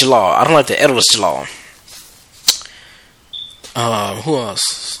 I like Jalal. I don't like the Edolus Jalal. Who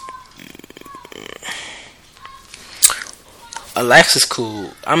else? Alexis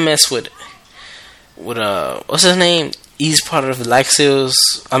cool. I mess with what's his name? He's part of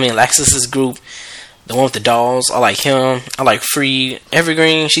Alexis's group. The one with the dolls. I like him. I like Free.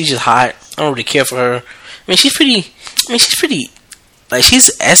 Evergreen. She's just hot. I don't really care for her. She's pretty. Like,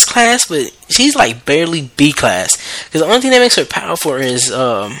 she's S class, but she's like barely B class. Because the only thing that makes her powerful is,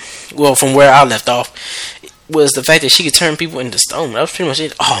 well, from where I left off, was the fact that she could turn people into stone. That was pretty much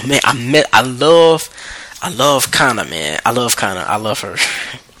it. Oh man, I love Kana, man. I love Kana. I love her.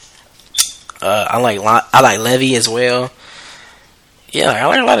 I like Levy as well. Yeah, like, I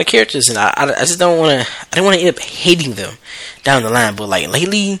like a lot of characters, and I just don't want to. I don't want to end up hating them down the line. But like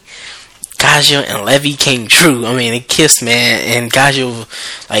lately, Gaja and Levy came true. I mean, they kissed, man. And Gaja,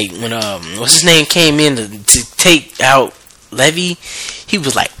 like when what's his name came in to take out Levy, he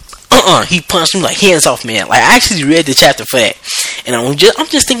was like, he punched him like, hands off, man. Like I actually read the chapter for that, and I'm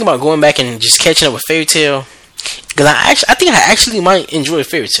just thinking about going back and just catching up with Fairy Tail, because I think I actually might enjoy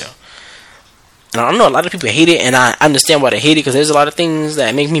Fairy Tail. And I know a lot of people hate it, and I understand why they hate it, because there's a lot of things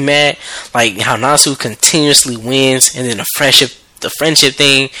that make me mad, like how Natsu continuously wins, and then the friendship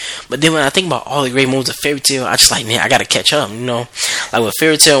thing. But then when I think about all the great moments of Fairy Tail, I just like, man, I gotta catch up, you know? Like when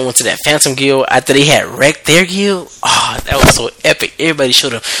Fairy Tail went to that Phantom Guild after they had wrecked their guild, oh, that was so epic. Everybody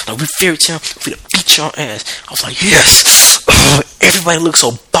showed up, like, we Fairy Tail, we gonna beat your ass. I was like, yes! Everybody looked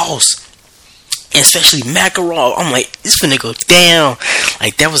so boss. And especially Makarov, I'm like, this finna go down.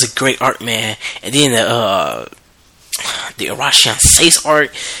 Like, that was a great art, man. And then the Arashian Sace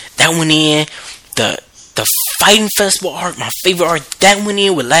art, that went in. The Fighting Festival art, my favorite art, that went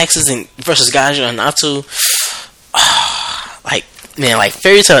in with Laxus and versus Gaja and Natsu. Like, man, like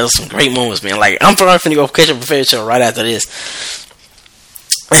Fairy Tail has some great moments, man. Like, I'm probably finna go catch up with Fairy Tail right after this.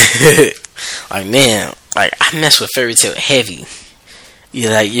 Like, man, like I mess with Fairy Tail heavy.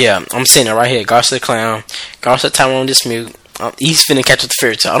 Yeah, I'm saying it right here. Garza the Clown, Garza Tyrone Dismute. He's finna catch up with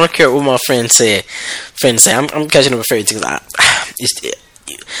Fairy Tail. I don't care what my friends say. I'm catching up with Fairy Tail.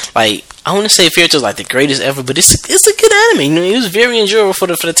 Like, I want to say Fairy Tail is like the greatest ever, but it's a good anime. You know, it was very enjoyable for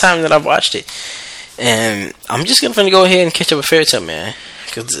the time that I've watched it. And I'm just gonna go ahead and catch up with Fairy Tail, man,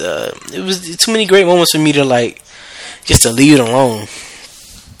 because it was too many great moments for me to like just to leave it alone.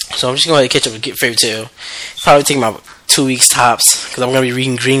 So I'm just gonna catch up and get Fairy Tail. Probably take about 2 weeks tops, because I'm gonna be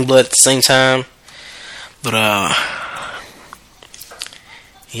reading Green Blood at the same time. But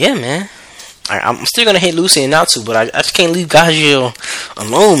yeah, man. I'm still gonna hate Lucy and Natsu, but I just can't leave Gajiel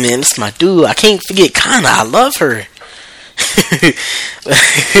alone, man. That's my dude. I can't forget Kana. I love her.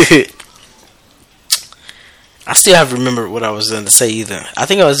 I still have to remember what I was going to say either. I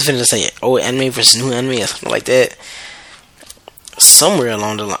think I was going to say old anime versus new anime or something like that. Somewhere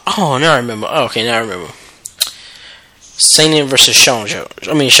along the line. Oh, now I remember. Oh, okay, now I remember. Seinen versus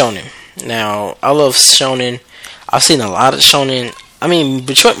Shonen. Now, I love Shonen. I've seen a lot of Shonen. I mean,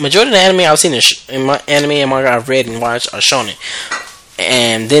 majority of the anime I've seen in my anime and manga I've read and watched are shonen,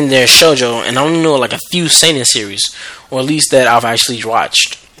 and then there's shoujo, and I only know like a few seinen series, or at least that I've actually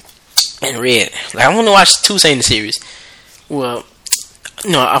watched and read. Like I only watched 2 seinen series. Well,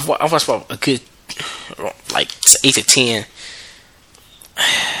 no, I've watched about a good like 8 to 10.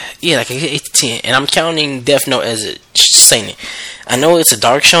 Yeah, like 8 to 10, and I'm counting Death Note as a seinen. I know it's a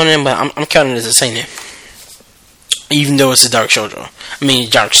dark shonen, but I'm counting it as a seinen. Even though it's a dark shoujo. I mean,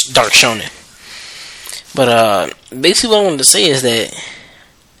 dark shonen. But, basically what I wanted to say is that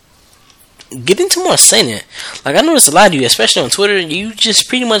get into more seinen. Like, I noticed a lot of you, especially on Twitter, you just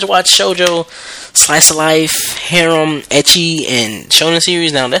pretty much watch shoujo, slice of life, harem, ecchi, and shonen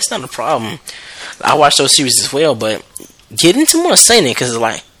series. Now, that's not a problem. I watch those series as well, but get into more seinen, because,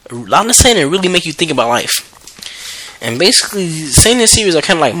 like, a lot of seinen really make you think about life. And basically, seinen series are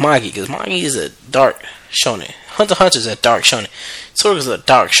kind of like Magi, because Magi is a dark shonen. Hunter x Hunter is a dark shonen. Sword is a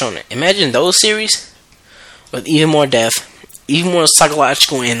dark shonen. Imagine those series with even more depth, even more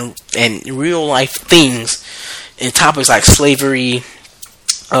psychological and real life things, and topics like slavery,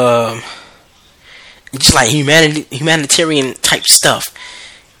 just like humanitarian type stuff,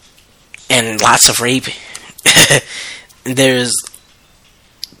 and lots of rape. There's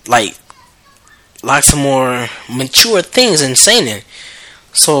like lots of more mature things in seinen.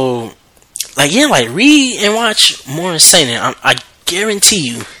 So, like, yeah, like, read and watch more seinen. I guarantee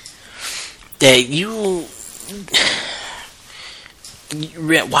you that you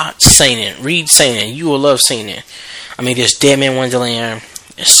watch seinen, read seinen, you will love seinen. I mean, there's Dead Man Wonderland,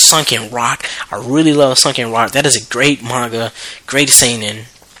 there's Sunken Rock. I really love Sunken Rock. That is a great manga, great seinen.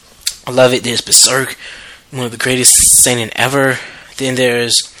 I love it. There's Berserk, one of the greatest seinen ever. Then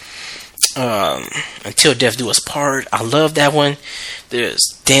there's Until Death Do Us Part. I love that one. There's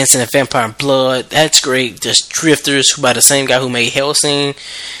Dancing in Vampire Blood. That's great. There's Drifters, by the same guy who made Hellsing.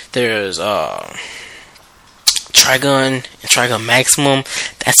 There's Trigun and Trigun Maximum.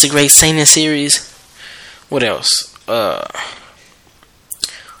 That's a great seinen series. What else?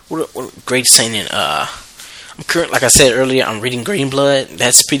 What great seinen? Like I said earlier, I'm reading Green Blood.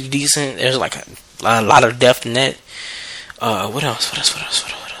 That's pretty decent. There's like a lot of depth in that. What else?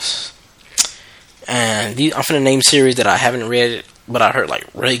 And I'm finna name series that I haven't read, but I heard like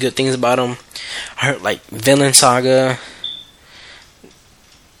really good things about them. I heard like Villain Saga,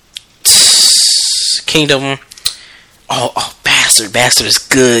 Kingdom. Oh, Bastard. Bastard is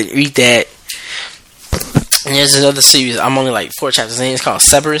good. Read that. And there's another series. I'm only like 4 chapters in. It's called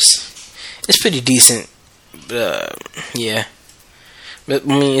Cerberus. It's pretty decent. Yeah. But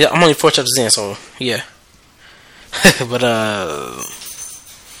I mean, I'm only 4 chapters in, so yeah. But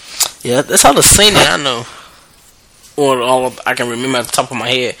yeah, that's all the sailing I know, or all I can remember at the top of my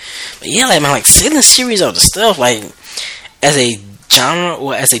head. But yeah, like man, like sailing series are the stuff. Like as a genre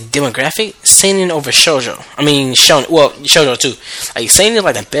or as a demographic, sailing over shoujo. I mean, shoujo too. Like sailing is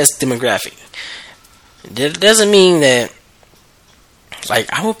like the best demographic. That doesn't mean that.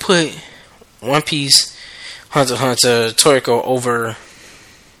 Like I would put One Piece, Hunter x Hunter, Toriko over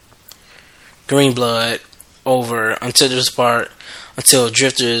Green Blood, over Until This Part, Until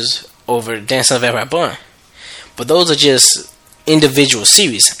Drifters, over Dancing on the Vampire Bun. But those are just individual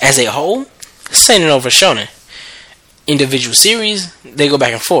series. As a whole, sailing over shonen. Individual series, they go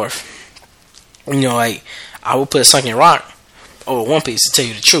back and forth. You know, like I would put Sunken Rock over One Piece, to tell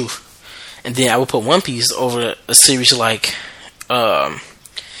you the truth. And then I would put One Piece over a series like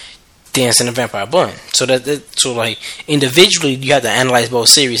Dancing the Vampire Bun. So so like individually you have to analyze both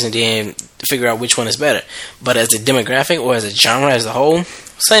series and then figure out which one is better. But as a demographic or as a genre as a whole,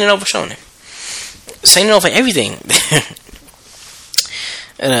 sailing over shonen. Sailing over everything.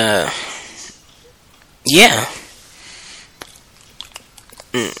 Yeah.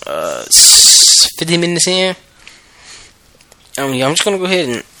 50 minutes in. I'm just gonna go ahead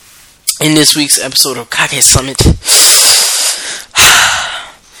and end this week's episode of Kage Summit.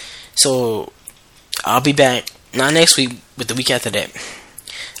 So I'll be back not next week, but the week after that.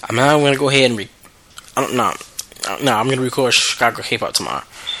 I'm not gonna go ahead and I'm gonna record Chicago K-pop tomorrow.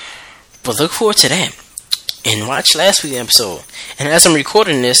 But look forward to that and watch last week's episode. And as I'm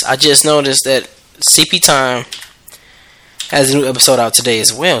recording this, I just noticed that CP Time has a new episode out today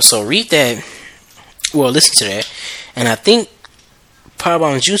as well. So read that, well, listen to that. And I think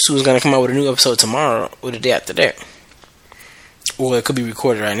Powerbomb Jutsu is gonna come out with a new episode tomorrow or the day after that. Or it could be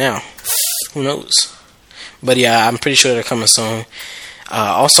recorded right now. Who knows? But yeah, I'm pretty sure they're coming soon.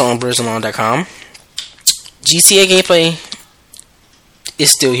 Also on BirdsAlarm.com. GCA gameplay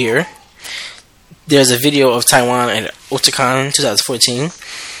is still here. There's a video of Taiwan at Otakon 2014.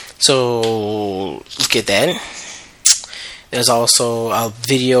 So look at that. There's also a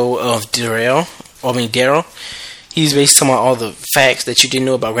video of Daryl. He's basically talking about all the facts that you didn't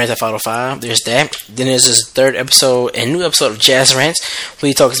know about Grand Theft Auto 5. There's that. Then there's this third episode, a new episode of Jazz Rants, where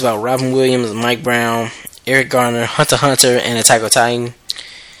he talks about Robin Williams, Mike Brown, Eric Garner, Hunter x Hunter, and Attack on Titan.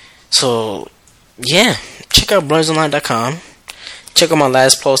 So, yeah. Check out BrunchOnline.com. Check out my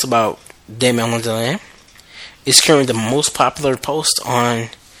last post about Damon Wonderland. It's currently the most popular post on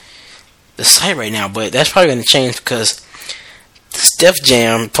the site right now, but that's probably going to change because the Def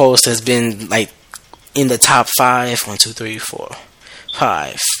Jam post has been like in the top 5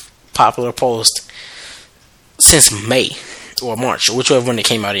 popular posts since May or March, or whichever one they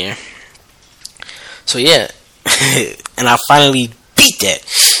came out in. So yeah, and I finally beat that.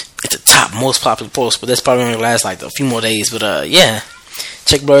 It's the top most popular post, but that's probably going to last like a few more days. But yeah,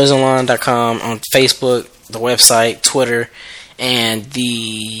 check BirdsOnline.com on Facebook, the website, Twitter, and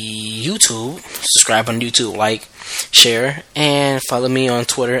the YouTube. Subscribe on YouTube, like, share, and follow me on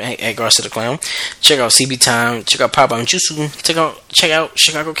Twitter at Garcia the Clown. Check out CB Time. Check out Powerbomb Jutsu. Check out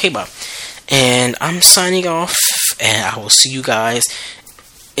Chicago K-pop. And I'm signing off, and I will see you guys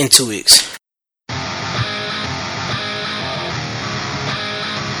in 2 weeks.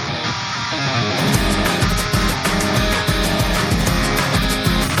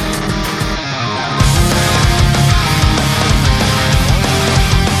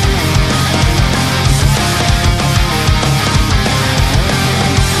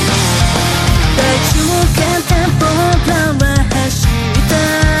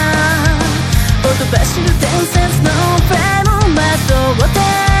 Best in the dance, no frame on my door.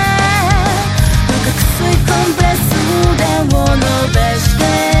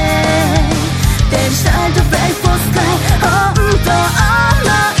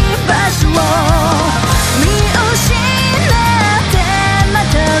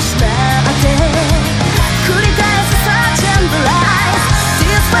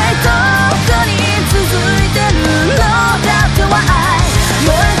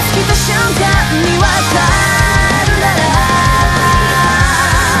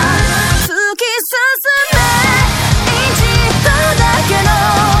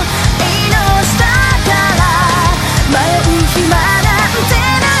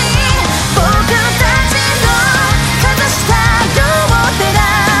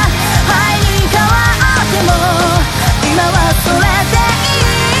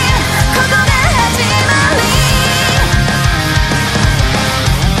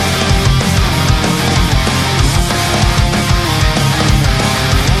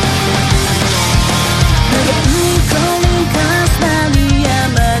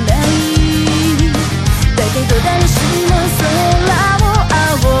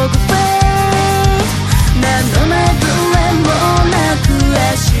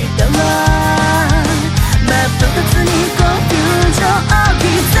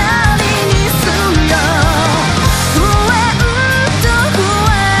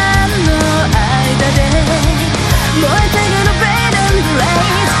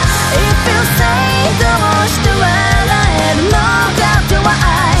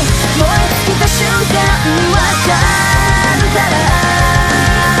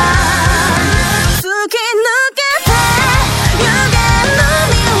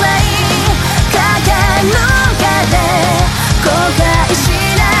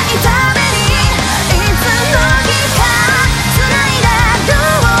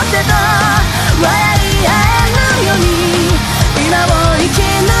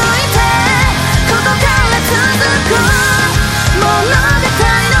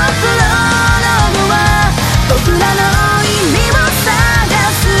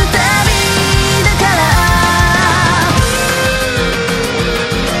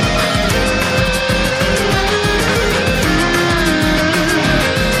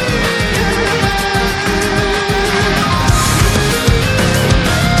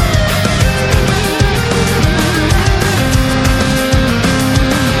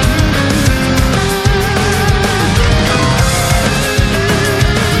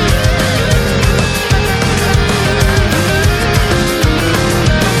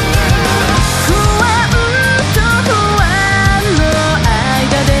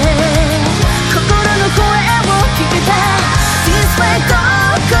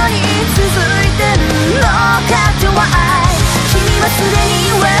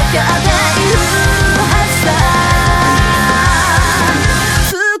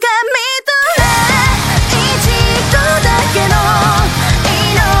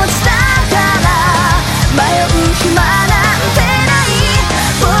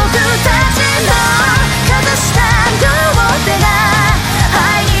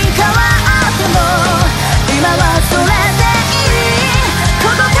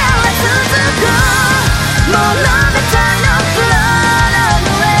 の中